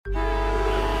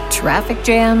Traffic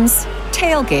jams,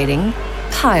 tailgating,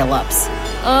 pile-ups.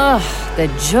 Ugh, the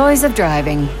joys of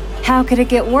driving. How could it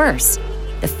get worse?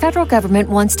 The federal government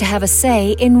wants to have a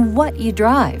say in what you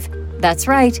drive. That's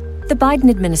right. The Biden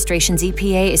administration's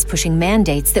EPA is pushing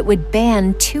mandates that would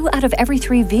ban 2 out of every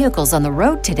 3 vehicles on the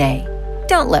road today.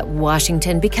 Don't let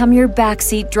Washington become your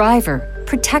backseat driver.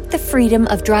 Protect the freedom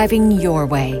of driving your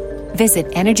way. Visit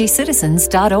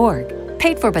EnergyCitizens.org.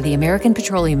 Paid for by the American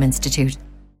Petroleum Institute.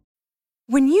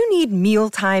 When you need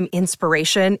mealtime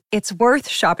inspiration, it's worth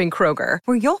shopping Kroger,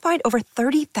 where you'll find over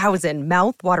 30,000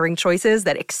 mouth-watering choices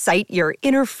that excite your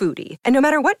inner foodie. And no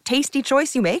matter what tasty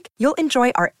choice you make, you'll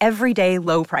enjoy our everyday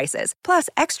low prices, plus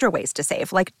extra ways to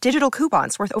save, like digital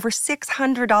coupons worth over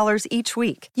 $600 each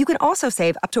week. You can also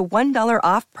save up to $1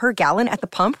 off per gallon at the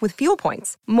pump with fuel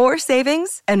points. More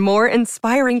savings and more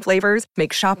inspiring flavors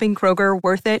make shopping Kroger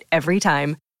worth it every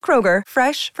time. Kroger,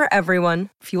 fresh for everyone.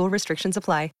 Fuel restrictions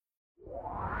apply.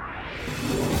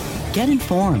 Get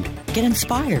informed, get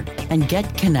inspired, and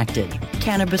get connected.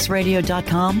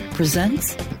 CannabisRadio.com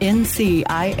presents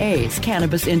NCIA's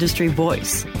Cannabis Industry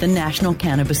Voice. The National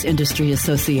Cannabis Industry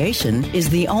Association is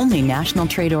the only national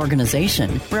trade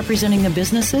organization representing the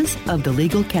businesses of the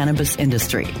legal cannabis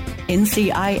industry.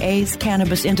 NCIA's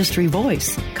Cannabis Industry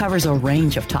Voice covers a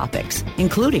range of topics,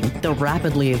 including the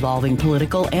rapidly evolving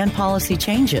political and policy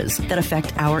changes that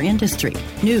affect our industry,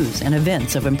 news and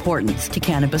events of importance to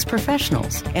cannabis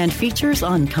professionals, and features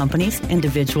on companies,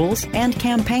 individuals, and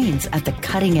campaigns at the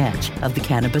cutting edge of the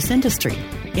cannabis industry.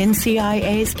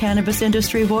 NCIA's Cannabis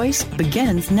Industry Voice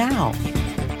begins now.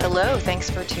 Hello, thanks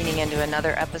for tuning into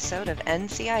another episode of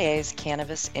NCIA's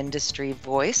Cannabis Industry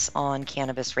Voice on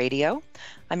Cannabis Radio.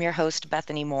 I'm your host,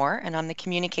 Bethany Moore, and I'm the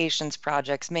Communications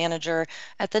Projects Manager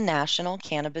at the National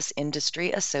Cannabis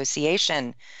Industry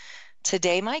Association.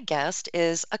 Today, my guest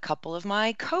is a couple of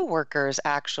my co-workers,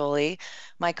 actually.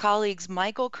 My colleagues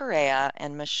Michael Correa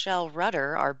and Michelle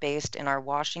Rudder are based in our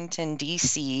Washington,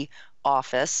 D.C.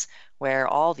 office, where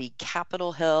all the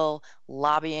Capitol Hill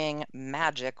lobbying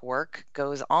magic work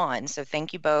goes on. So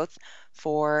thank you both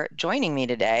for joining me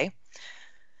today.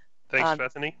 Thanks,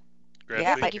 Bethany.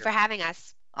 Thank you for having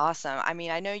us. Awesome. I mean,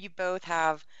 I know you both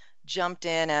have jumped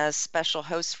in as special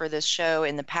hosts for this show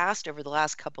in the past over the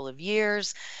last couple of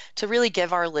years to really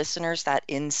give our listeners that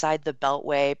inside the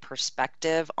Beltway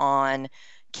perspective on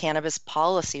cannabis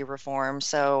policy reform.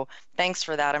 So thanks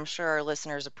for that. I'm sure our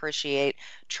listeners appreciate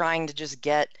trying to just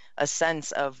get a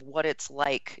sense of what it's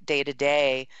like day to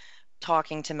day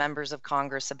talking to members of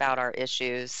Congress about our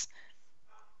issues.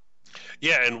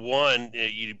 Yeah, and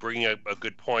you bring a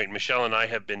good point. Michelle and I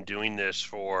have been doing this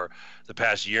for the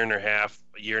past year and a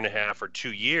half or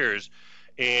 2 years.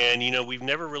 And, we've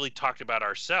never really talked about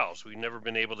ourselves. We've never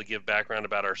been able to give background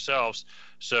about ourselves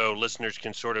so listeners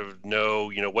can sort of know,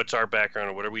 what's our background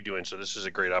and what are we doing. So this is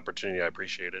a great opportunity. I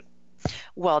appreciate it.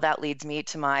 Well, that leads me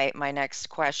to my next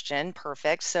question.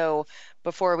 Perfect. So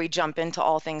before we jump into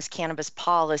all things cannabis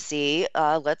policy,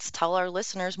 let's tell our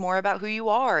listeners more about who you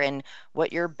are and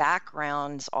what your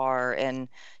backgrounds are and,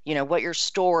 what your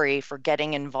story for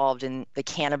getting involved in the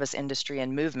cannabis industry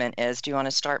and movement is. Do you want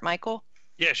to start, Michael?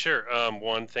 Yeah, sure.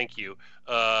 Thank you.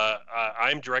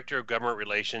 I'm Director of Government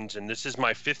Relations, and this is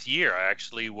my 5th year. I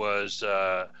actually was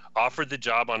offered the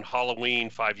job on Halloween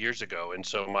 5 years ago, and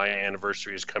so my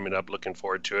anniversary is coming up. Looking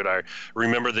forward to it. I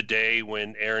remember the day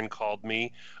when Aaron called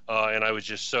me, and I was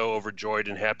just so overjoyed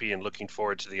and happy and looking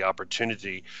forward to the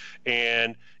opportunity.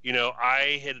 And,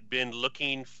 I had been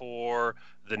looking for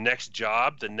the next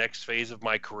job, the next phase of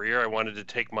my career. I wanted to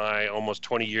take my almost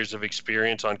 20 years of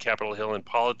experience on Capitol Hill in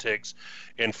politics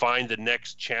and find the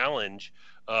next challenge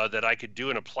that I could do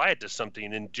and apply it to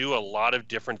something and do a lot of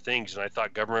different things. And I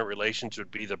thought government relations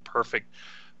would be the perfect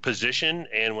position.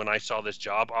 And when I saw this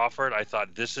job offered, I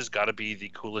thought this has got to be the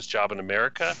coolest job in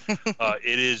America.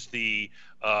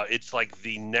 It's like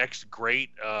the next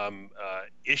great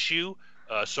issue.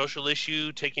 Social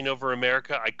issue taking over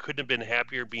America. I couldn't have been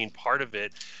happier being part of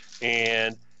it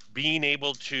and being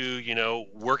able to,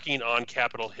 working on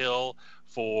Capitol Hill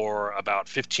for about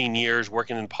 15 years,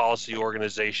 working in policy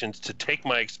organizations, to take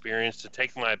my experience, to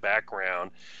take my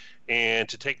background, and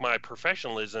to take my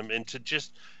professionalism and to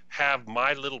just have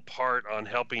my little part on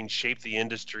helping shape the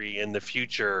industry in the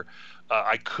future.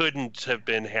 I couldn't have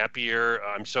been happier.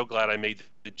 I'm so glad I made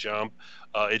the jump.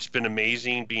 It's been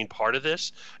amazing being part of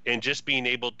this and just being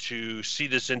able to see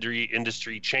this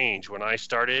industry change. When I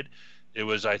started, it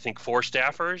was, I think, 4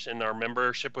 staffers, and our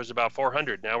membership was about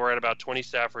 400. Now we're at about 20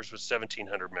 staffers with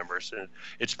 1,700 members, and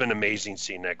it's been amazing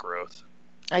seeing that growth.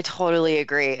 I totally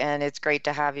agree. And it's great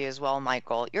to have you as well,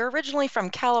 Michael. You're originally from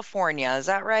California, is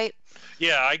that right?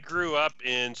 Yeah, I grew up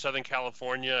in Southern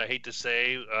California. I hate to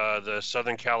say the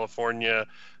Southern California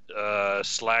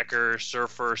slacker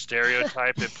surfer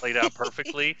stereotype. It played out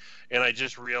perfectly. And I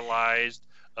just realized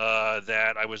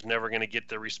that I was never going to get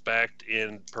the respect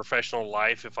in professional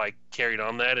life if I carried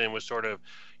on that, and was sort of,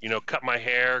 cut my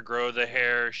hair, grow the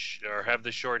hair, or have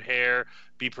the short hair,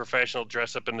 be professional,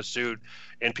 dress up in the suit.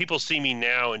 And people see me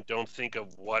now and don't think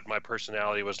of what my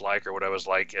personality was like or what I was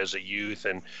like as a youth,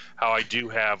 and how I do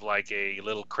have like a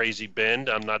little crazy bend.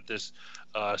 I'm not this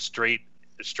straight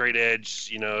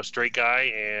edge, straight guy.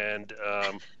 And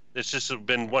it's just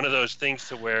been one of those things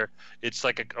to where it's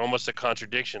like almost a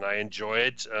contradiction. I enjoy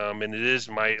it, and it is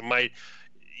my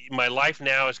life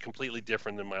now is completely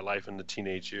different than my life in the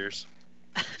teenage years.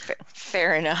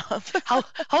 Fair enough.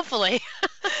 Hopefully.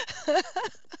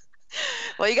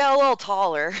 Well, you got a little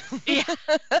taller. Yeah.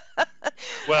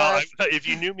 Well, if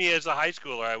you knew me as a high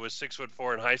schooler, I was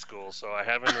 6'4" in high school, so I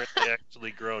haven't really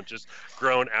actually grown. Just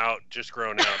grown out. Just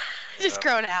grown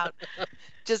out.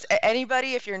 Just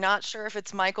anybody, if you're not sure if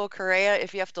it's Michael Correa,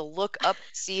 if you have to look up to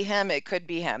see him, it could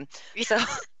be him. So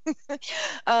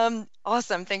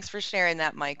awesome. Thanks for sharing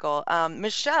that, Michael.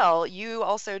 Michelle, you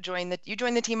also joined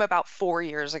the team about 4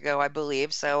 years ago, I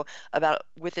believe. So about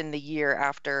within the year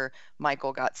after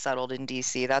Michael got settled in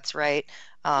DC. That's right.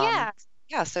 Yeah.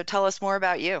 Yeah. So tell us more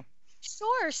about you.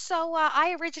 Sure. So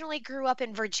I originally grew up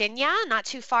in Virginia, not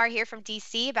too far here from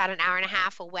DC, about an hour and a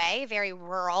half away, very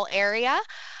rural area.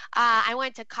 I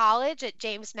went to college at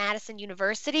James Madison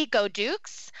University, go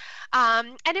Dukes.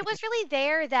 And it was really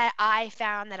there that I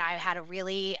found that I had a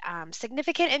really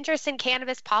significant interest in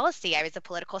cannabis policy. I was a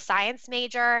political science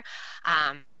major.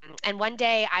 And one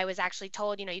day I was actually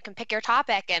told, you can pick your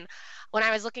topic. And when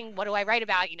I was looking, what do I write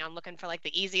about? I'm looking for like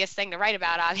the easiest thing to write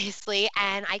about, obviously.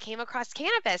 And I came across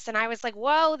cannabis and I was like,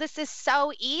 whoa, this is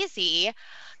so easy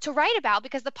to write about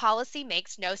because the policy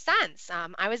makes no sense.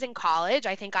 I was in college.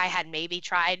 I think I had maybe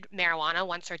tried marijuana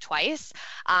once or twice.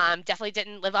 Definitely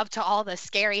didn't live up to all the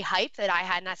scary hype that I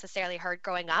had necessarily heard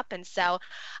growing up. And so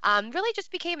really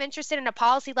just became interested in a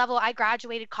policy level. I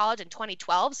graduated college in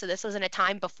 2012. So this was in a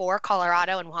time before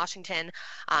Colorado and Washington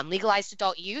legalized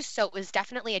adult use. So it was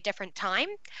definitely a different time.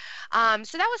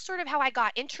 So that was sort of how I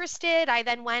got interested. I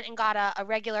then went and got a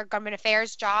regular government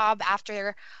affairs job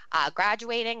after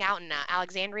graduating out in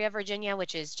Alexandria, Virginia,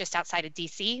 which is just outside of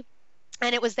DC.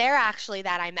 And it was there actually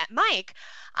that I met Mike.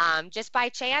 Just by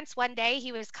chance, one day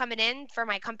he was coming in for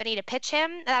my company to pitch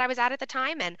him that I was at the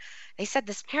time. And they said,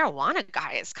 this marijuana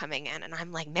guy is coming in. And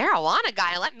I'm like, marijuana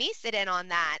guy, let me sit in on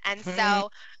that. And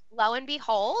so lo and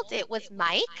behold, it was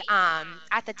Mike.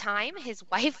 At the time, his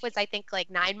wife was, I think, like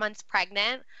 9 months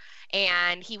pregnant.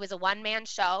 And he was a one-man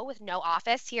show with no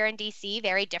office here in DC,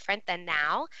 very different than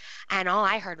now. And all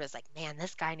I heard was like, man,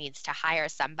 this guy needs to hire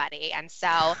somebody. And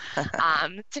so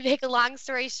to make a long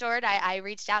story short, I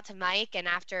reached out to Mike. And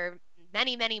after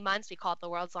many, many months, we call it the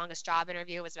world's longest job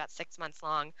interview. It was about 6 months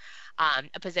long.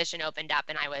 A position opened up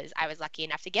and I was lucky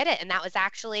enough to get it. And that was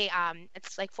actually,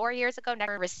 it's like 4 years ago,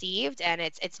 never received. And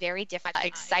it's very different,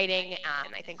 exciting.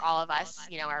 I think all of us,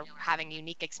 are having a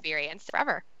unique experience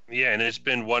forever. Yeah, and it's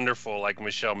been wonderful, like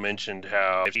Michelle mentioned,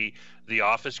 how the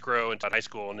office grew into high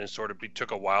school and then sort of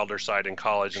took a wilder side in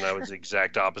college, and I was the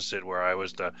exact opposite, where I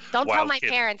was the Don't tell my kid,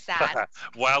 parents that.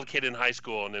 wild kid in high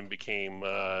school and then became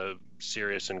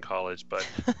serious in college. But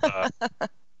it's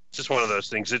just one of those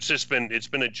things. It's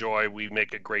been a joy. We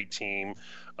make a great team,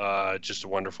 just a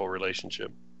wonderful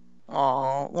relationship.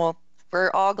 Oh, well,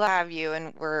 we're all glad to have you,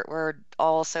 and we're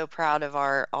all so proud of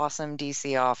our awesome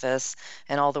DC office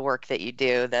and all the work that you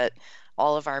do that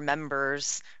all of our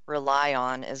members rely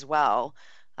on as well.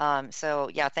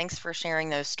 So yeah, thanks for sharing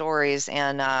those stories,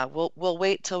 and we'll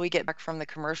wait till we get back from the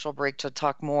commercial break to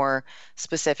talk more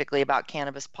specifically about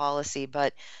cannabis policy.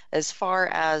 But as far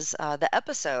as the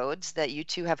episodes that you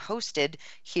two have hosted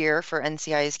here for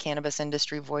NCIA's Cannabis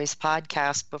Industry Voice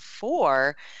podcast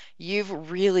before, you've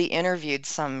really interviewed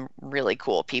some really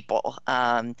cool people.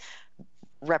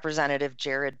 Representative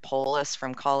Jared Polis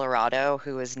from Colorado,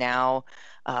 who is now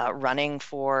running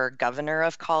for governor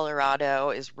of Colorado,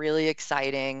 is really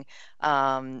exciting.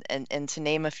 And to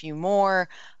name a few more,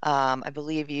 I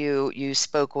believe you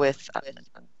spoke with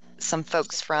some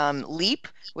folks from LEAP,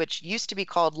 which used to be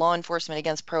called Law Enforcement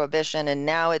Against Prohibition, and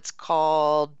now it's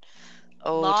called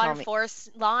Law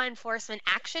Enforcement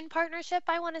Action Partnership,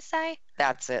 I want to say.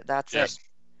 That's it. Yes.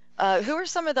 Who are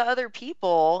some of the other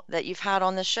people that you've had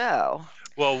on the show?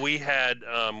 Well, we had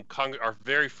our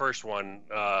very first one,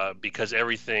 because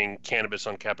everything cannabis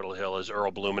on Capitol Hill is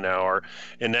Earl Blumenauer,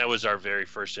 and that was our very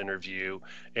first interview.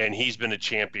 And he's been a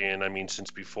champion,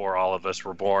 since before all of us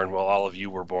were born. Well, all of you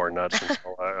were born, not since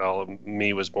all of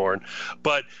me was born.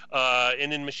 But,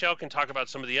 and then Michelle can talk about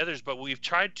some of the others, but we've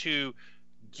tried to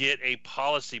get a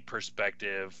policy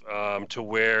perspective to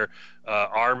where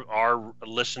our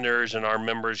listeners and our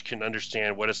members can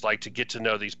understand what it's like to get to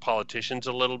know these politicians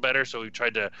a little better. So we've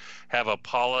tried to have a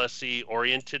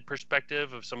policy-oriented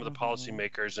perspective of some of the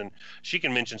policymakers, and she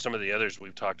can mention some of the others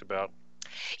we've talked about.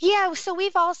 Yeah, so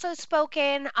we've also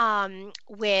spoken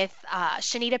with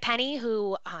Shanita Penny,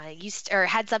 who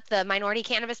heads up the Minority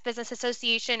Cannabis Business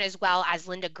Association, as well as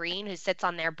Linda Green, who sits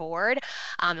on their board.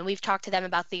 And we've talked to them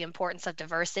about the importance of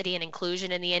diversity and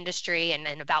inclusion in the industry,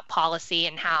 and about policy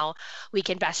and how we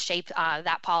can best shape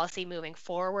that policy moving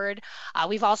forward.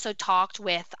 We've also talked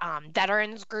with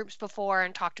veterans groups before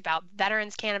and talked about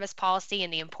veterans cannabis policy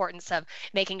and the importance of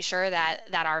making sure that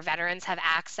our veterans have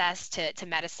access to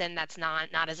medicine that's not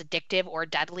as addictive or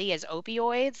deadly as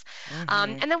opioids.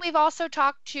 And then we've also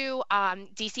talked to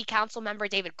DC Council member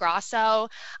David Grosso.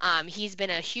 He's been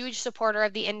a huge supporter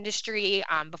of the industry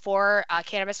before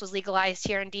cannabis was legalized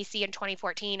here in DC in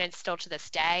 2014, and still to this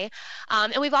day.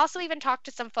 And we've also even talked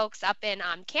to some folks up in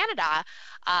Canada.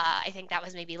 I think that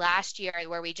was maybe last year,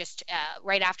 where we just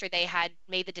right after they had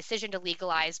made the decision to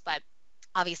legalize, but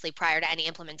obviously prior to any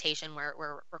implementation.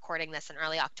 We're recording this in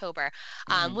early October,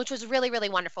 which was really, really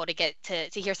wonderful to get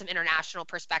to hear some international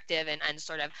perspective and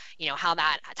sort of, how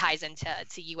that ties into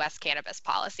U.S. cannabis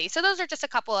policy. So those are just a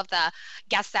couple of the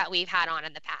guests that we've had on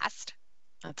in the past.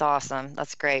 That's awesome.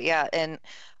 That's great. Yeah. And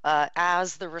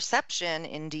as the reception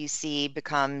in DC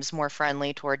becomes more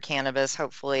friendly toward cannabis,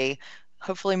 hopefully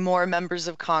more members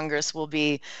of Congress will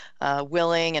be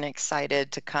willing and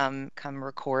excited to come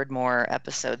record more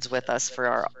episodes with us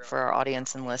for our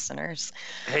audience and listeners.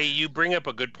 Hey, you bring up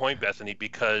a good point, Bethany,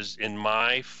 because in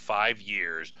my 5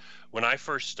 years, when I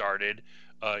first started,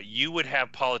 you would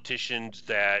have politicians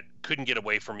that couldn't get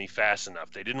away from me fast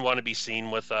enough. They didn't want to be seen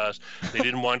with us. They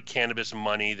didn't want cannabis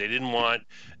money. They didn't want,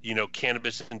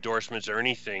 cannabis endorsements or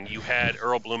anything. You had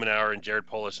Earl Blumenauer and Jared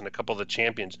Polis and a couple of the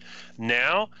champions.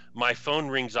 Now my phone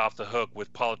rings off the hook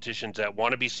with politicians that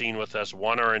want to be seen with us,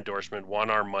 want our endorsement, want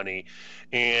our money,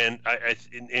 and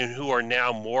who are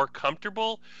now more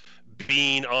comfortable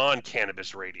being on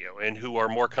cannabis radio, and who are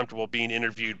more comfortable being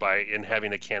interviewed and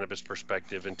having a cannabis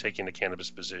perspective and taking a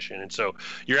cannabis position. And so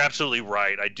you're absolutely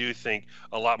right. I do think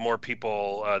a lot more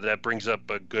people, that brings up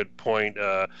a good point.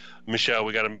 Michelle,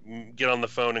 we got to get on the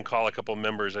phone and call a couple of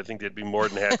members. I think they'd be more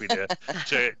than happy to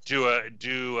do an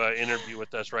interview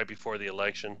with us right before the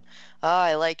election. Oh,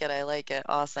 I like it.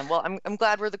 Awesome. Well, I'm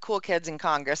glad we're the cool kids in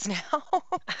Congress now.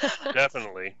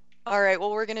 Definitely. All right, well,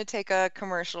 we're going to take a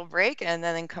commercial break and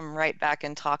then come right back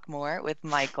and talk more with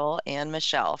Michael and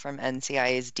Michelle from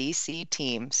NCIA's DC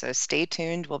team. So stay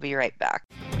tuned. We'll be right back.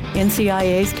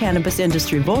 NCIA's Cannabis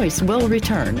Industry Voice will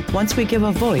return once we give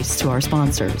a voice to our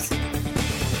sponsors.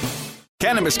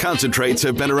 Cannabis concentrates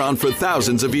have been around for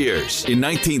thousands of years. In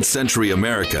 19th century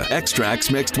America,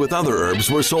 extracts mixed with other herbs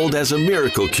were sold as a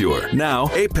miracle cure. Now,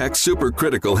 Apex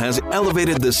Supercritical has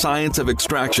elevated the science of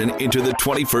extraction into the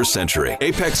 21st century.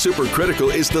 Apex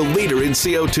Supercritical is the leader in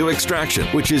CO2 extraction,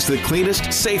 which is the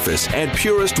cleanest, safest, and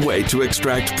purest way to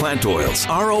extract plant oils.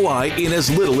 ROI in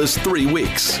as little as 3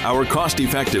 weeks. Our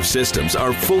cost-effective systems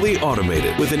are fully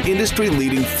automated with an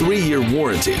industry-leading 3-year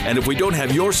warranty. And if we don't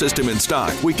have your system in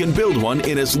stock, we can build one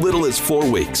in as little as 4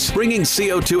 weeks, bringing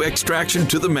CO2 extraction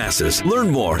to the masses. Learn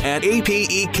more at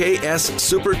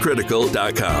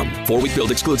APEKSSupercritical.com. 4-week build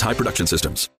excludes high production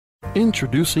systems.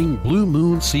 Introducing Blue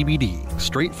Moon CBD,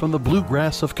 straight from the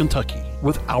bluegrass of Kentucky.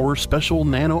 With our special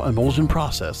nano emulsion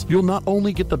process, you'll not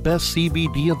only get the best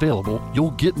CBD available,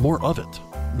 you'll get more of it.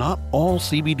 Not all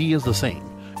CBD is the same.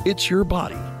 It's your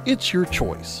body. It's your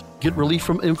choice. Get relief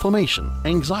from inflammation,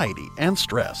 anxiety, and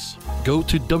stress. Go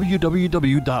to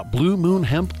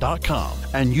www.bluemoonhemp.com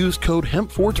and use code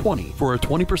HEMP420 for a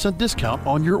 20% discount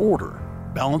on your order.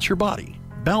 Balance your body.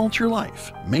 Balance your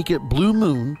life. Make it Blue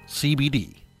Moon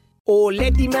CBD. Oh,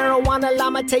 lady marijuana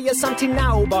llama, tell you something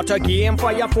now about a game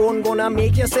for your phone, gonna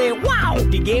make you say, wow!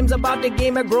 The game's about the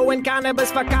game of growing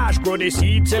cannabis for cash. Grow the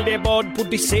seed till they bud,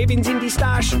 put the savings in the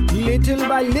stash. Little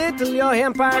by little, your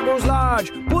empire grows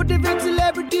large. Put the big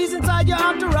celebrities inside your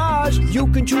entourage. You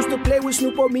can choose to play with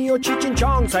Snoop or me or Cheech and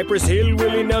Chong, Cypress Hill,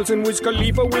 Willie Nelson, Wiz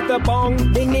Khalifa with a bong.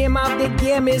 The name of the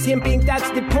game is Hemp Inc.,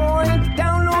 that's the point.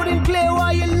 Download and play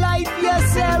while you light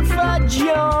yourself a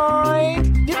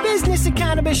joint. The business of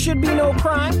cannabis should be no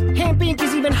crime. Hemp Inc.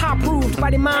 is even hot-proofed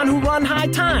by the man who run High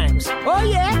Times. Oh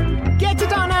yeah? Get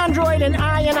it on Android and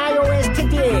iOS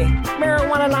today.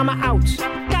 Marijuana Llama out.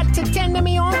 Got to tend to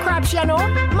me own crops, you know.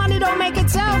 Money don't make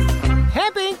itself.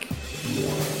 Hemp Inc.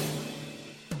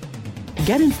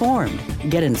 Get informed,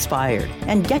 get inspired,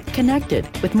 and get connected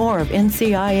with more of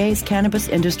NCIA's Cannabis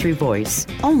Industry Voice,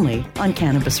 only on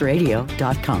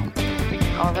CannabisRadio.com.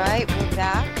 All right, we're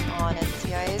back on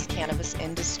NCIA's Cannabis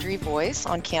Industry Voice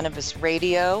on Cannabis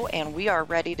Radio, and we are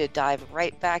ready to dive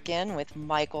right back in with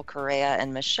Michael Correa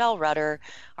and Michelle Rudder,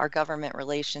 our government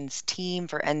relations team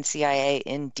for NCIA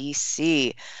in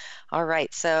DC. All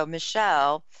right, so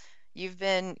Michelle, you've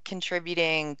been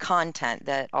contributing content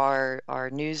that our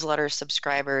newsletter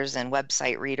subscribers and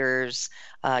website readers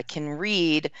can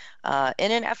read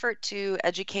in an effort to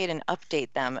educate and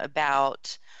update them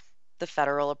about the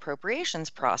federal appropriations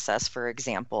process, for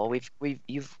example.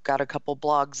 You've got a couple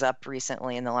blogs up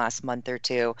recently in the last month or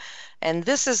two, and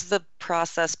this is the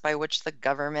process by which the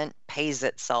government pays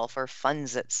itself or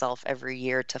funds itself every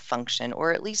year to function,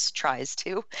 or at least tries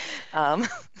to.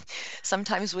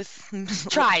 Sometimes with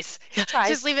tries.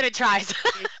 Just leave it at tries.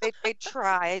 they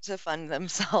try to fund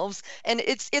themselves, and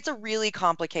it's a really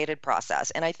complicated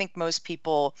process. And I think most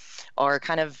people are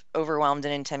kind of overwhelmed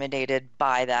and intimidated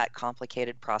by that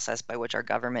complicated process by which our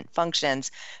government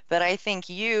functions. But I think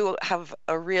you have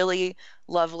a really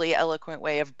lovely, eloquent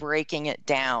way of breaking it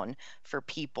down for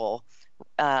people.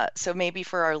 So maybe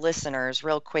for our listeners,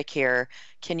 real quick here,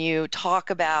 can you talk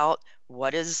about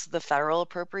what is the federal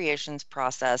appropriations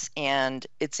process and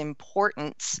its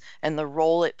importance and the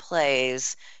role it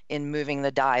plays in moving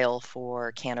the dial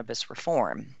for cannabis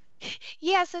reform?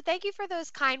 Yeah, so thank you for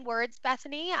those kind words,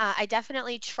 Bethany. I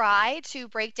definitely try to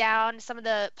break down some of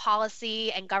the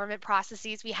policy and government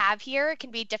processes we have here. It can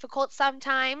be difficult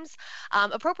sometimes.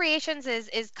 Appropriations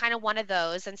is kind of one of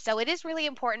those. And so it is really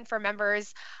important for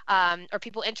members or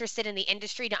people interested in the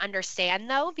industry to understand,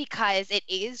 though, because it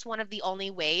is one of the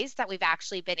only ways that we've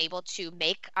actually been able to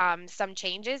make some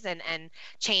changes and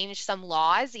change some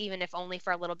laws, even if only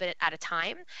for a little bit at a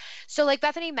time. So like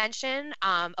Bethany mentioned,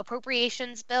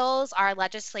 appropriations bills are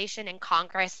legislation in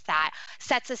Congress that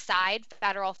sets aside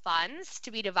federal funds to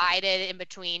be divided in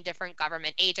between different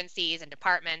government agencies and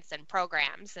departments and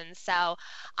programs. And so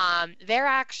they're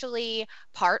actually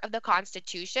part of the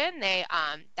Constitution.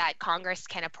 That Congress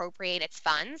can appropriate its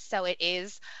funds. So it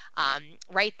is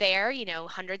right there,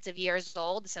 hundreds of years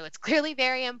old. So it's clearly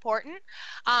very important.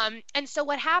 And so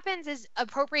what happens is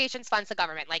appropriations funds the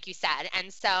government, like you said.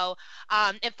 And so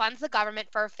it funds the government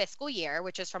for a fiscal year,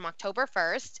 which is from October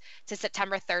 1st to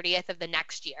September 30th of the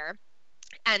next year.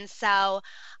 And so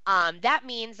that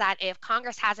means that if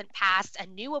Congress hasn't passed a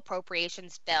new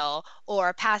appropriations bill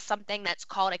or passed something that's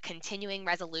called a continuing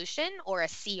resolution, or a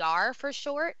CR for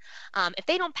short, if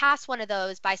they don't pass one of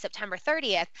those by September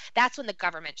 30th, that's when the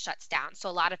government shuts down. So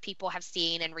a lot of people have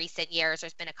seen in recent years,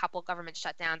 there's been a couple government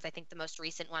shutdowns. I think the most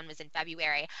recent one was in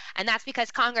February. And that's because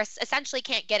Congress essentially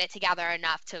can't get it together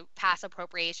enough to pass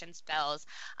appropriations bills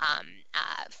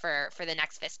for the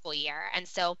next fiscal year. And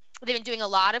so they've been doing a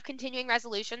lot of continuing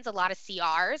resolutions, a lot of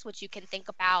CRs, which you can think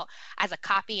about as a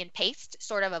copy and paste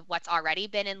sort of what's already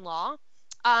been in law.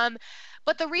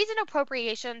 But the reason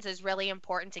appropriations is really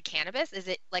important to cannabis is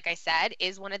it, like I said,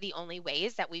 is one of the only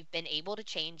ways that we've been able to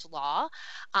change law.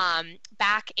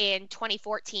 Back in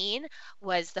 2014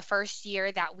 was the first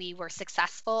year that we were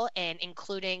successful in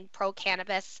including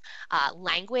pro-cannabis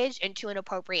language into an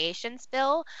appropriations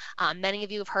bill. Many of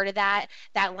you have heard of that.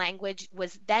 That language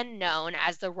was then known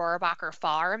as the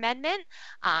Rohrabacher-Farr Amendment.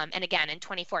 And again, in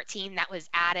 2014, that was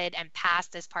added and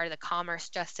passed as part of the Commerce,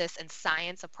 Justice, and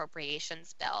Science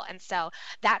Appropriations Bill. And so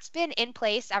that's been in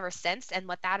place ever since. And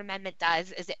what that amendment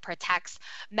does is it protects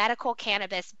medical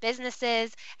cannabis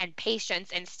businesses and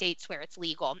patients in states where it's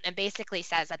legal, and basically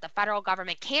says that the federal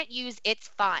government can't use its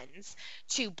funds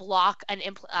to block an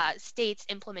state's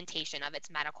implementation of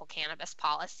its medical cannabis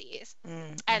policies.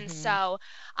 Mm-hmm. And so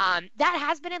that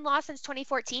has been in law since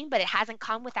 2014, but it hasn't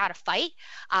come without a fight.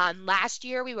 Last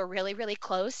year, we were really, really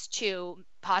close to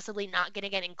possibly not going to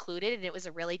get included, and it was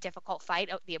a really difficult fight.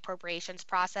 The appropriations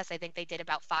process, I think they did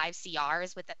about 5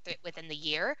 CRs within the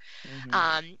year.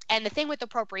 Mm-hmm. And the thing with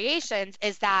appropriations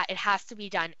is that it has to be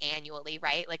done annually,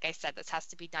 right? Like I said, this has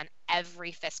to be done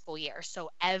every fiscal year. So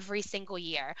every single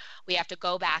year, we have to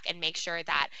go back and make sure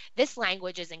that this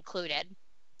language is included.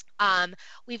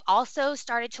 We've also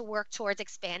started to work towards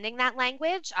expanding that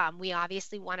language. We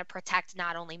obviously want to protect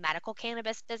not only medical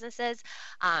cannabis businesses,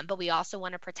 but we also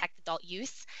want to protect adult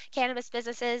use cannabis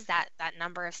businesses. That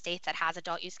number of states that has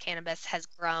adult use cannabis has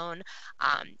grown,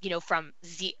 from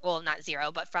not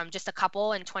zero, but from just a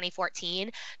couple in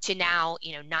 2014 to now,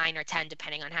 9 or 10,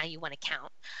 depending on how you want to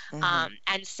count.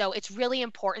 And so it's really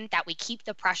important that we keep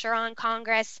the pressure on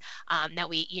Congress, that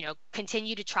we,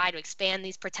 continue to try to expand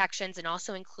these protections and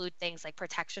also include things like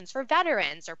protections for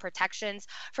veterans or protections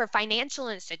for financial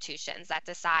institutions that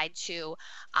decide to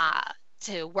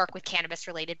work with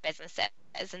cannabis-related businesses.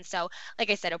 And so, like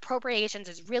I said, appropriations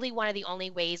is really one of the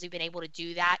only ways we've been able to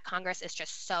do that. Congress is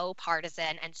just so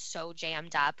partisan and so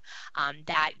jammed up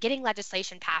that getting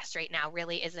legislation passed right now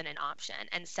really isn't an option.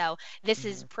 And so this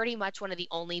is pretty much one of the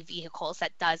only vehicles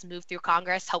that does move through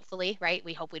Congress, hopefully, right?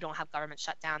 We hope we don't have government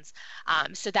shutdowns.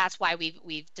 So that's why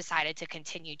we've decided to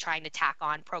continue trying to tack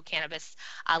on pro-cannabis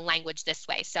language this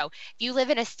way. So if you live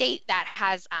in a state that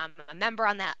has a member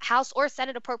on the House or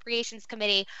Senate Appropriations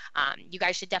Committee, you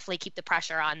guys should definitely keep the pressure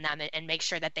on them and make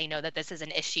sure that they know that this is an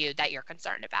issue that you're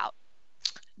concerned about.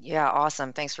 Yeah,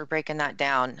 awesome. Thanks for breaking that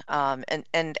down.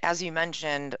 And as you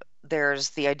mentioned,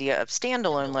 there's the idea of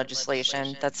standalone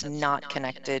legislation that's not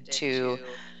connected to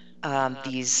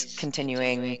these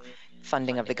continuing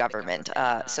funding of the government.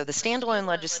 So the standalone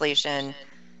legislation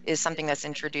is something that's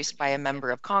introduced by a member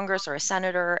of Congress or a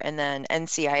senator, and then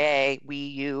NCIA,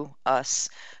 us,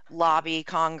 lobby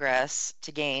Congress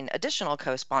to gain additional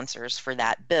co-sponsors for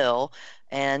that bill.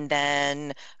 And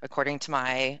then, according to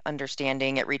my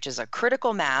understanding, it reaches a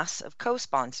critical mass of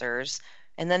co-sponsors.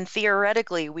 And then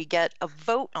theoretically, we get a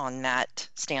vote on that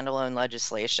standalone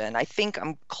legislation. I think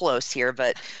I'm close here,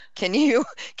 but can you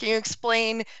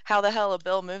explain how the hell a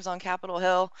bill moves on Capitol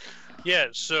Hill? Yeah,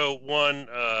 so one,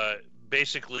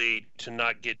 basically, to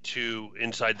not get too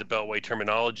inside the Beltway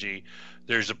terminology,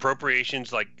 there's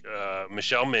appropriations like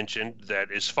Michelle mentioned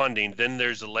that is funding. Then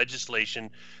there's the legislation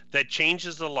that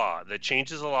changes the law,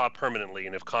 permanently.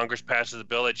 And if Congress passes a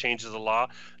bill that changes the law,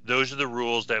 those are the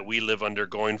rules that we live under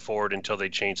going forward until they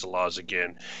change the laws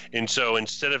again. And so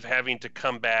instead of having to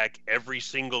come back every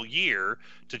single year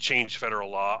to change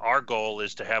federal law, our goal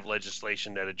is to have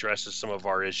legislation that addresses some of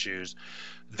our issues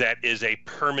that is a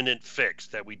permanent fix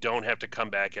that we don't have to come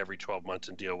back every 12 months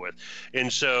and deal with.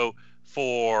 And so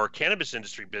for cannabis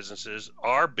industry businesses,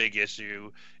 our big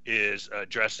issue is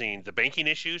addressing the banking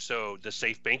issue, so the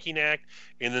Safe Banking Act,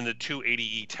 and then the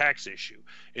 280E tax issue.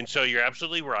 And so you're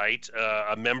absolutely right.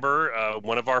 A member,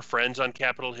 one of our friends on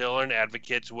Capitol Hill and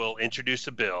advocates will introduce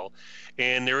a bill.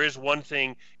 And there is one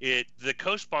thing, the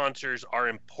co-sponsors are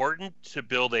important to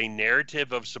build a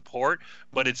narrative of support,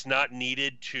 but it's not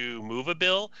needed to move a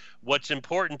bill. What's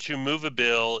important to move a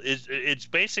bill is it's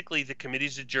basically the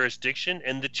committees of jurisdiction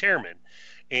and the chairman.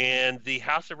 And the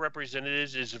House of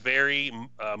Representatives is very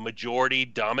majority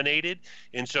dominated.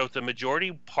 And so if the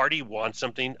majority party wants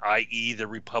something, i.e. the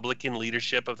Republican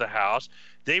leadership of the House,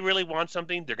 they really want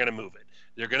something, they're going to move it.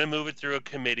 They're going to move it through a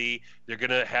committee. They're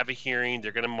going to have a hearing.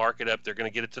 They're going to mark it up. They're going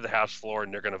to get it to the House floor,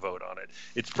 and they're going to vote on it.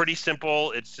 It's pretty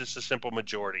simple. It's just a simple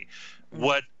majority.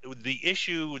 What the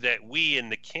issue that we in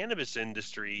the cannabis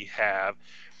industry have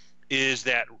is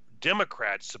that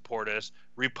Democrats support us.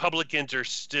 Republicans are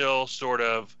still sort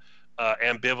of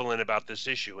ambivalent about this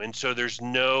issue. And so there's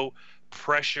no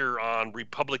pressure on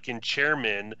Republican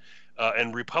chairmen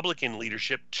and Republican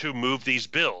leadership to move these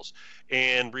bills.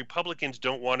 And Republicans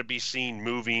don't want to be seen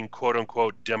moving quote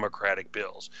unquote Democratic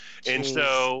bills. Jeez. And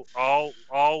so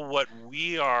all what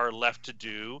we are left to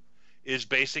do is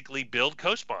basically build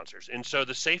co-sponsors. And so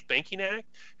the Safe Banking Act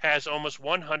has almost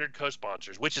 100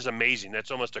 co-sponsors, which is amazing.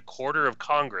 That's almost a quarter of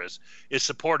Congress is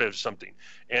supportive of something.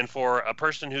 And for a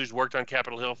person who's worked on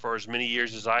Capitol Hill for as many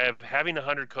years as I have, having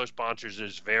 100 co-sponsors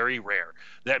is very rare.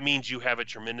 That means you have a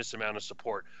tremendous amount of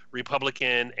support,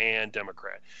 Republican and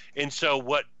Democrat. And so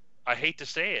what, I hate to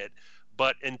say it,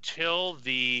 but until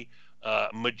the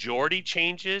majority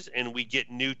changes and we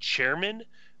get new chairmen,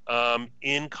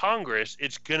 in Congress,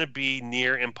 it's going to be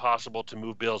near impossible to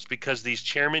move bills because these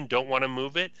chairmen don't want to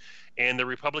move it, and the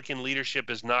Republican leadership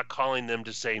is not calling them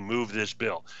to say, move this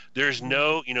bill. There's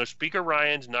no, Speaker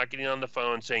Ryan's not getting on the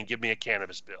phone saying, give me a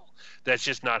cannabis bill. That's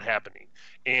just not happening.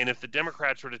 And if the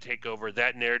Democrats were to take over,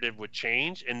 that narrative would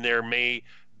change, and there may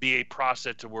be a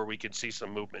process to where we could see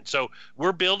some movement. So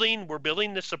we're building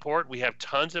the support. We have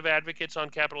tons of advocates on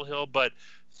Capitol Hill, but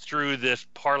through this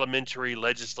parliamentary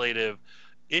legislative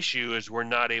issue is we're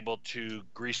not able to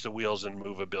grease the wheels and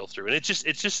move a bill through. And it's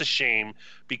just a shame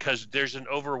because there's an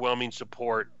overwhelming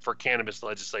support for cannabis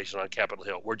legislation on Capitol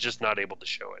Hill. We're just not able to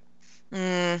show it.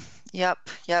 Yep,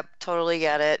 totally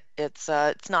get it. It's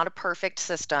not a perfect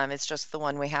system. It's just the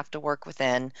one we have to work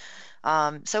within.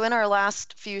 So in our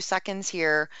last few seconds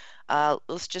here,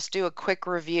 let's just do a quick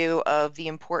review of the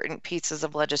important pieces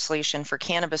of legislation for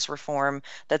cannabis reform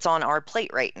that's on our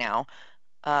plate right now.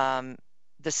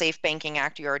 The Safe Banking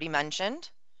Act you already mentioned.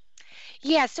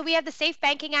 Yeah, so we have the Safe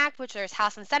Banking Act, which there's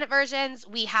House and Senate versions.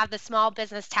 We have the Small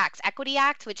Business Tax Equity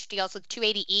Act, which deals with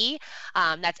 280E.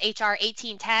 That's HR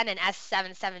 1810 and S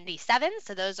 777.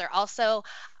 So those are also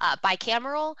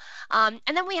bicameral. And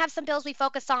then we have some bills we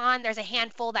focus on. There's a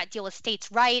handful that deal with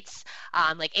states' rights,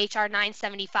 like HR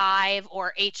 975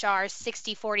 or HR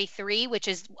 6043, which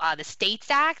is the States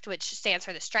Act, which stands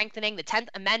for the Strengthening the 10th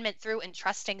Amendment through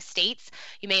Entrusting States.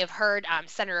 You may have heard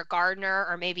Senator Gardner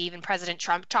or maybe even President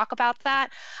Trump talk about that.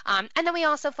 And then we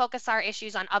also focus our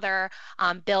issues on other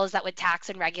bills that would tax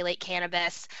and regulate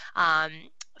cannabis,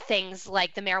 things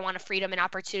like the Marijuana Freedom and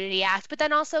Opportunity Act, but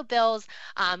then also bills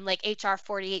like HR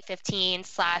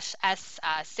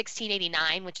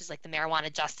 4815/S1689, which is like the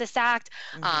Marijuana Justice Act.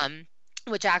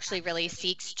 Which actually really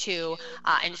seeks to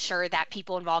ensure that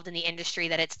people involved in the industry,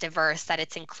 that it's diverse, that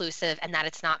it's inclusive, and that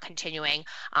it's not continuing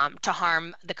to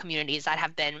harm the communities that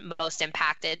have been most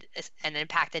impacted and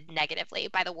impacted negatively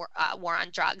by the war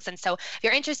on drugs. And so if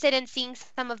you're interested in seeing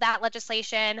some of that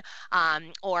legislation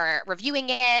or reviewing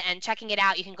it and checking it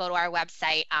out, you can go to our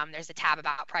website. There's a tab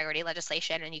about priority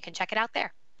legislation, and you can check it out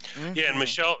there. Yeah, and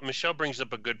Michelle brings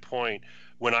up a good point.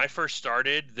 When I first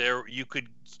started, you could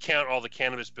count all the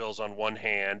cannabis bills on one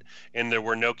hand, and there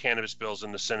were no cannabis bills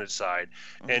in the Senate side.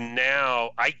 And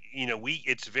now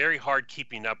it's very hard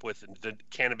keeping up with the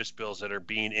cannabis bills that are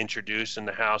being introduced in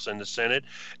the House and the Senate.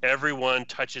 Everyone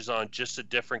touches on just a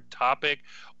different topic,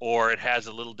 or it has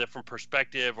a little different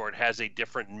perspective, or it has a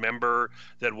different member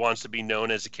that wants to be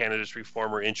known as a cannabis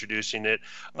reformer introducing it.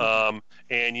 And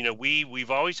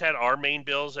we've always had our main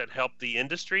bills that help the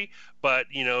industry, but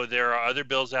there are other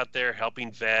bills out there helping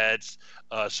vets,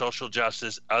 social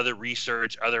justice, other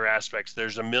research, other aspects.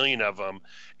 There's a million of them.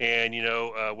 And,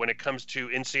 when it comes to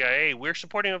NCIA, we're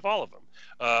supportive of all of them.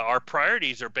 Our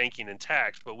priorities are banking and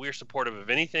tax, but we're supportive of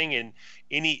anything and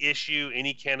any issue,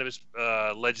 any cannabis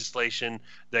legislation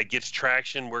that gets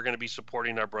traction. We're going to be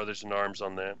supporting our brothers in arms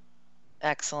on that.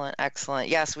 Excellent.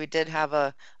 Yes, we did have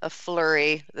a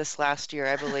flurry this last year,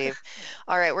 I believe.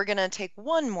 All right, we're going to take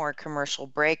one more commercial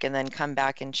break and then come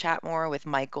back and chat more with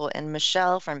Michael and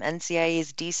Michelle from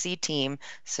NCIA's DC team.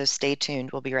 So stay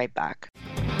tuned. We'll be right back.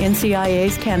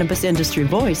 NCIA's Cannabis Industry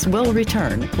Voice will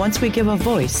return once we give a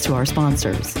voice to our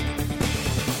sponsors.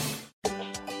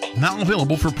 Now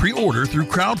available for pre-order through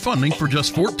crowdfunding for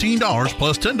just $14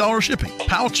 plus $10 shipping.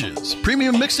 Pouches,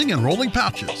 premium mixing and rolling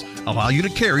pouches, allow you to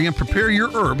carry and prepare your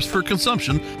herbs for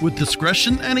consumption with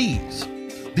discretion and ease.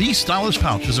 These stylish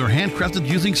pouches are handcrafted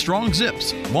using strong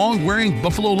zips, long-wearing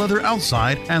buffalo leather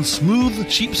outside, and smooth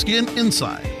sheepskin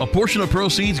inside. A portion of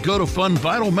proceeds go to fund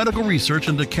vital medical research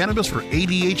into cannabis for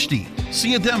ADHD.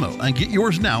 See a demo and get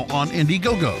yours now on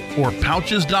Indiegogo or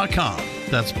pouches.com.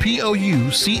 That's POUCHZ.com.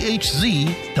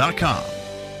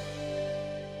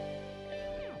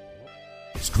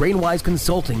 Strainwise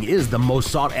Consulting is the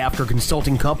most sought-after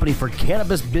consulting company for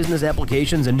cannabis business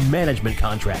applications and management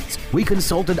contracts. We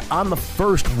consulted on the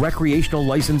first recreational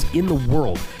license in the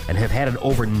world and have had an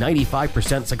over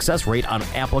 95% success rate on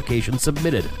applications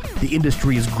submitted. The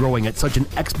industry is growing at such an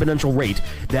exponential rate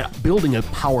that building a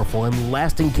powerful and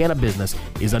lasting cannabis business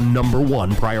is a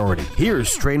 #1 priority.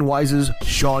 Here's Strainwise's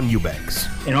Sean Eubanks.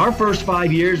 In our first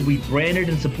 5 years, we branded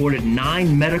and supported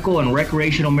 9 medical and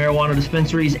recreational marijuana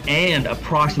dispensaries and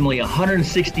approximately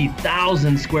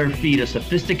 160,000 square feet of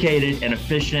sophisticated and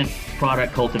efficient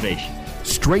product cultivation.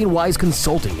 Strainwise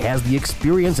Consulting has the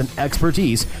experience and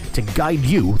expertise to guide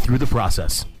you through the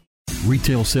process.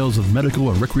 Retail sales of medical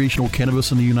and recreational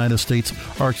cannabis in the United States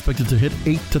are expected to hit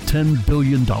 $8 to $10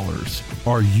 billion.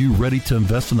 Are you ready to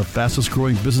invest in the fastest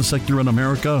growing business sector in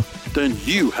America? Then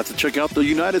you have to check out the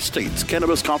United States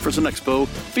Cannabis Conference and Expo,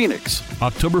 Phoenix,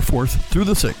 October 4th through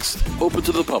the 6th, open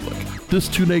to the public. This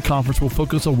 2-day conference will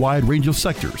focus a wide range of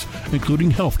sectors,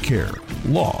 including healthcare,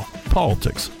 law,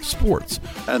 politics, sports,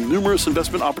 and numerous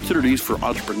investment opportunities for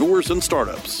entrepreneurs and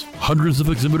startups. Hundreds of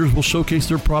exhibitors will showcase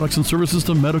their products and services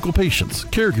to medical patients,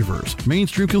 caregivers,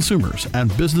 mainstream consumers,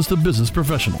 and business-to-business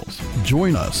professionals.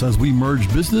 Join us as we merge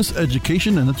business,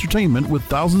 education, and entertainment with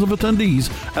thousands of attendees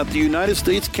at the United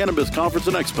States Cannabis Conference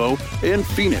and Expo in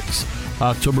Phoenix,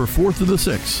 October 4th to the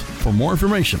 6th. For more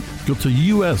information, go to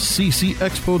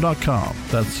usccexpo.com.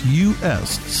 That's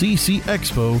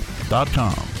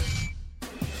usccexpo.com.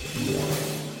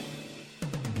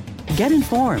 Get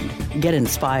informed, get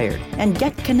inspired, and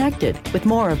get connected with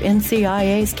more of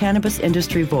NCIA's Cannabis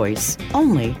Industry Voice,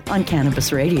 only on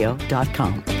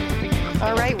CannabisRadio.com.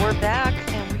 All right, we're back,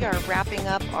 and we are wrapping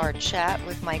up our chat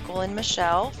with Michael and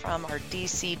Michelle from our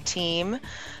DC team.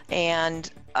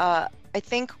 And I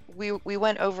think we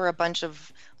went over a bunch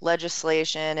of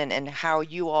legislation and how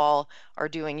you all are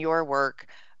doing your work.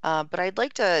 But I'd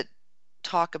like to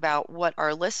talk about what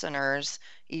our listeners,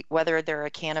 whether they're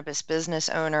a cannabis business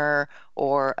owner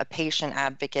or a patient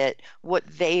advocate, what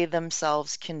they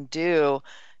themselves can do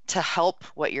to help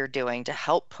what you're doing, to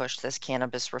help push this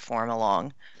cannabis reform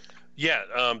along. Yeah,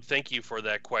 thank you for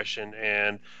that question.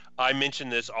 And I mention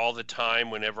this all the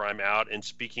time whenever I'm out and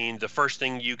speaking. The first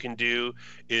thing you can do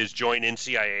is join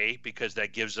NCIA, because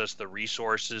that gives us the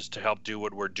resources to help do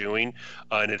what we're doing,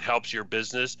 and it helps your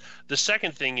business. The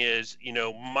second thing is,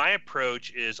 my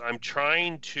approach is I'm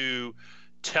trying to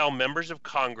tell members of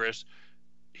Congress,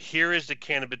 here is the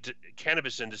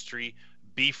cannabis industry,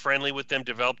 be friendly with them,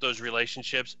 develop those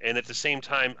relationships, and at the same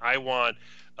time, I want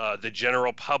the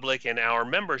general public and our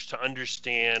members to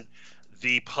understand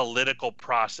the political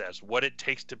process, what it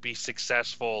takes to be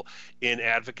successful in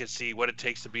advocacy, what it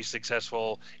takes to be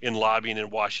successful in lobbying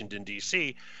in Washington,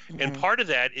 D.C. Mm-hmm. And part of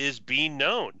that is being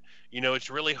known. It's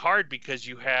really hard because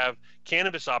you have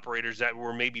cannabis operators that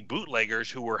were maybe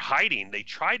bootleggers who were hiding. They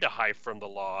tried to hide from the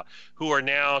law, who are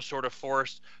now sort of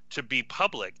forced to be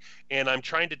public. And I'm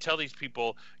trying to tell these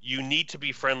people, you need to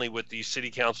be friendly with these city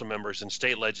council members and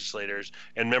state legislators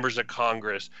and members of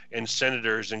Congress and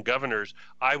senators and governors.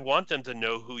 I want them to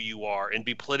know who you are and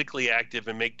be politically active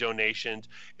and make donations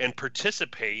and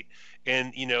participate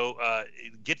and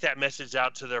get that message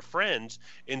out to their friends.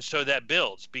 And so that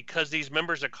builds, because these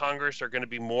members of Congress are going to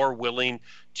be more willing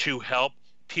to help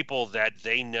people that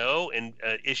they know and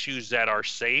issues that are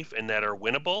safe and that are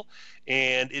winnable.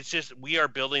 And it's just, we are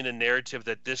building a narrative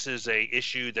that this is a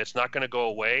issue that's not going to go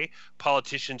away.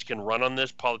 Politicians can run on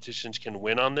this, politicians can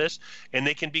win on this, and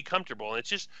they can be comfortable. And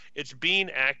it's being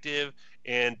active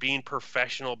and being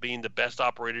professional, being the best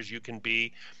operators you can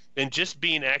be, and just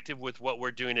being active with what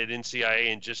we're doing at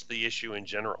NCIA and just the issue in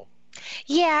general.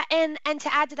 Yeah, and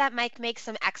to add to that, Mike makes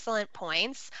some excellent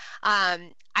points.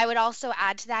 I would also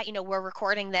add to that, we're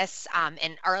recording this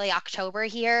in early October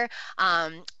here.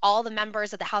 All the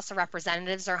members of the House of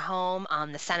Representatives are home.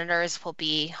 The senators will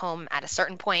be home at a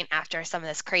certain point after some of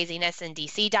this craziness in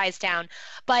DC dies down.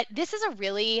 But this is a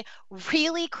really,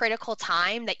 really critical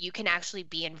time that you can actually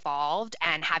be involved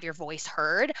and have your voice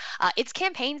heard. It's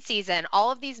campaign season.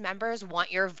 All of these members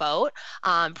want your vote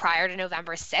prior to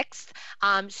November 6th.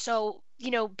 So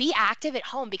be active at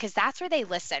home, because that's where they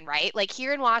listen, right? Like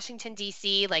here in Washington,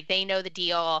 D.C., like they know the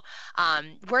deal.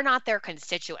 We're not their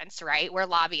constituents, right? We're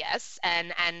lobbyists,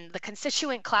 and the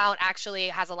constituent clout actually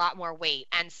has a lot more weight.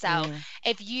 And so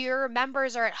if your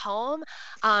members are at home,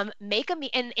 make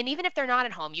and even if they're not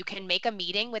at home, you can make a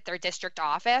meeting with their district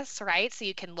office, right? So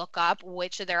you can look up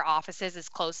which of their offices is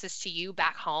closest to you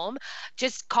back home.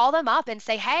 Just call them up and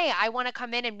say, hey, I want to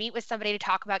come in and meet with somebody to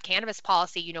talk about cannabis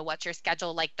policy. What's your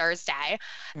schedule like Thursday?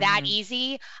 That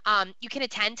easy. You can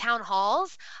attend town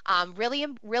halls. Really,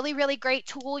 really great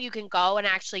tool. You can go and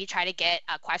actually try to get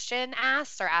a question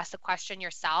asked or ask a question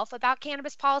yourself about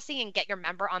cannabis policy and get your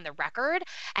member on the record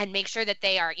and make sure that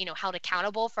they are, held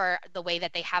accountable for the way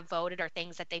that they have voted or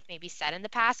things that they've maybe said in the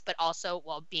past, but also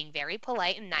while being very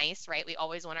polite and nice, right? We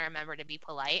always want to remember to be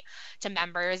polite to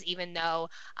members, even though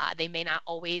they may not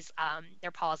always,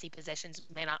 their policy positions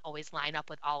may not always line up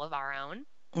with all of our own.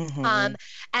 Mm-hmm.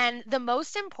 And the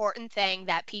most important thing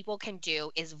that people can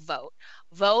do is vote.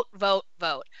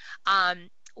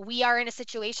 We are in a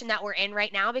situation that we're in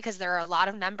right now because there are a lot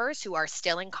of members who are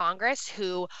still in Congress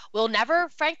who will never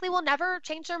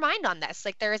change their mind on this.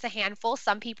 Like there is a handful,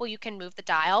 some people you can move the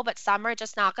dial, but some are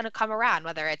just not going to come around,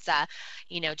 whether it's a,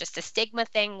 just a stigma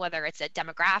thing, whether it's a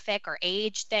demographic or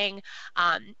age thing.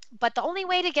 But the only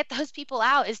way to get those people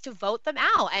out is to vote them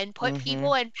out and put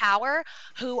people in power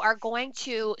who are going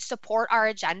to support our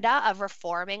agenda of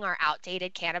reforming our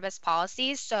outdated cannabis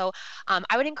policies. So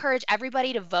I would encourage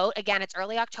everybody to vote. Again, it's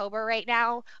early October right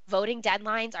now. Voting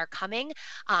deadlines are coming.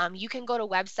 You can go to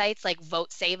websites like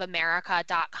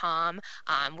votesaveamerica.com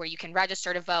where you can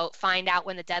register to vote, find out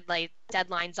when the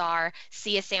deadlines are,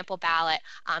 see a sample ballot.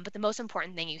 But the most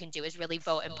important thing you can do is really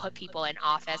vote and put people in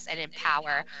office and in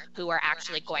power who are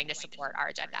actually going to support our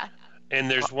agenda. And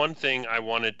there's one thing I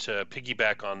wanted to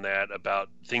piggyback on that about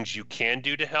things you can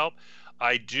do to help.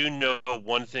 I do know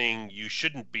one thing you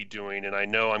shouldn't be doing, and I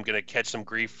know I'm going to catch some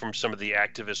grief from some of the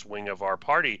activist wing of our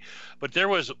party, but there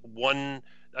was one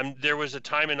there was a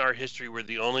time in our history where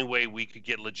the only way we could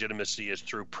get legitimacy is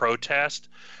through protest,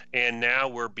 and now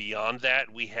we're beyond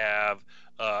that. We have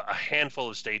a handful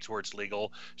of states where it's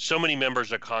legal. So many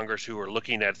members of Congress who are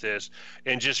looking at this,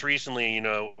 and just recently,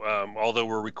 although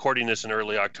we're recording this in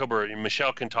early October,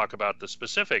 Michelle can talk about the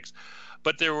specifics,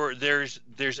 but there's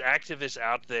activists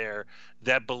out there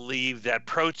that believe that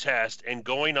protest and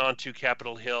going onto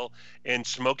Capitol Hill and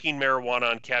smoking marijuana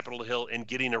on Capitol Hill and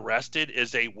getting arrested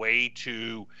is a way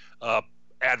to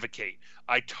advocate.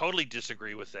 I totally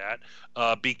disagree with that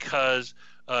because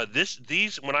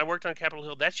when I worked on Capitol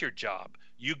Hill, that's your job.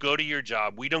 You go to your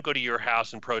job. We don't go to your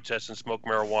house and protest and smoke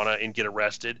marijuana and get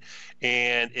arrested.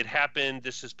 And it happened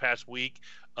this past week.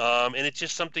 And it's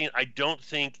just something I don't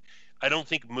think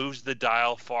moves the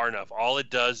dial far enough. All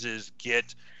it does is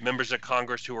get members of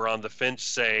Congress who are on the fence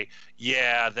say,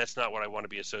 yeah, that's not what I want to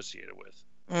be associated with.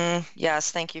 Yes,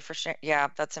 thank you for sharing. Yeah,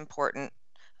 that's important.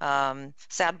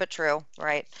 Sad but true,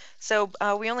 right? So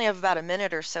we only have about a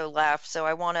minute or so left. So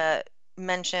I want to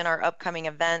mention our upcoming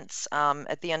events.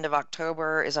 At the end of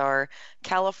October is our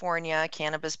California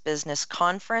Cannabis Business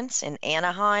Conference in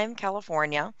Anaheim,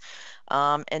 California.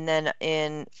 And then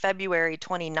in February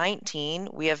 2019,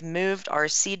 we have moved our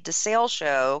Seed to Sale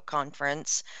Show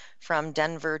conference from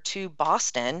Denver to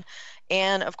Boston.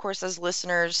 And of course, as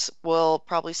listeners will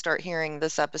probably start hearing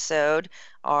this episode,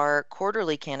 our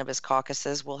quarterly cannabis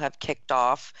caucuses will have kicked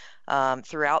off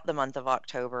throughout the month of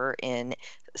October in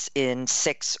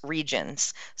 6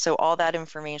 regions. So all that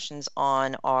information's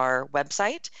on our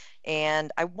website.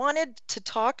 And I wanted to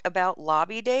talk about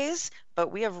lobby days,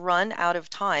 but we have run out of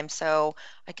time. So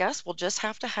I guess we'll just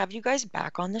have to have you guys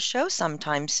back on the show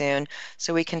sometime soon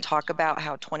so we can talk about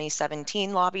how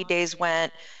 2017 lobby days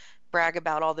went, brag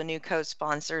about all the new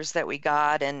co-sponsors that we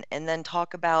got, and then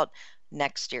talk about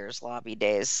next year's lobby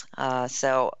days.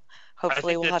 So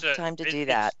hopefully we'll have time to do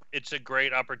that. It's a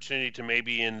great opportunity to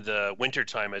maybe in the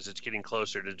wintertime as it's getting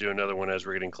closer to do another one as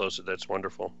we're getting closer. That's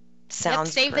wonderful.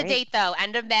 Sounds Save great. the date though.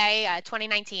 End of May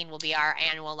 2019 will be our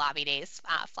annual lobby days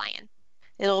fly-in.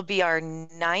 It'll be our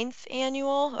 9th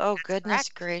annual. Oh, That's goodness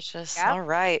correct. gracious. Yep. All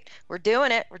right. We're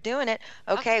doing it.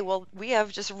 Okay, well, we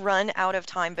have just run out of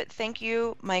time, but thank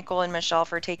you, Michael and Michelle,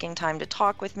 for taking time to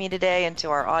talk with me today and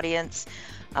to our audience.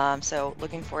 So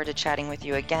looking forward to chatting with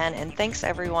you again. And thanks,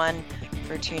 everyone,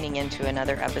 for tuning in to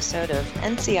another episode of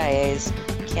NCIA's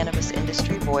Cannabis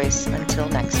Industry Voice. Until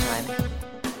next time.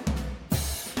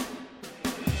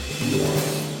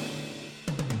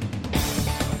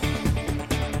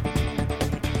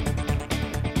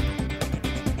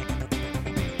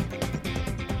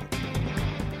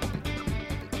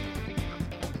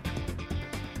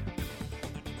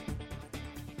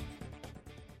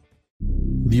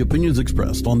 The opinions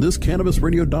expressed on this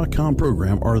CannabisRadio.com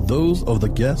program are those of the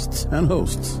guests and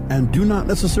hosts and do not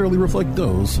necessarily reflect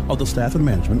those of the staff and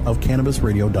management of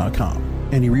CannabisRadio.com.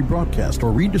 Any rebroadcast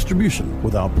or redistribution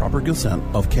without proper consent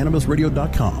of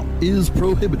CannabisRadio.com is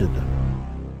prohibited.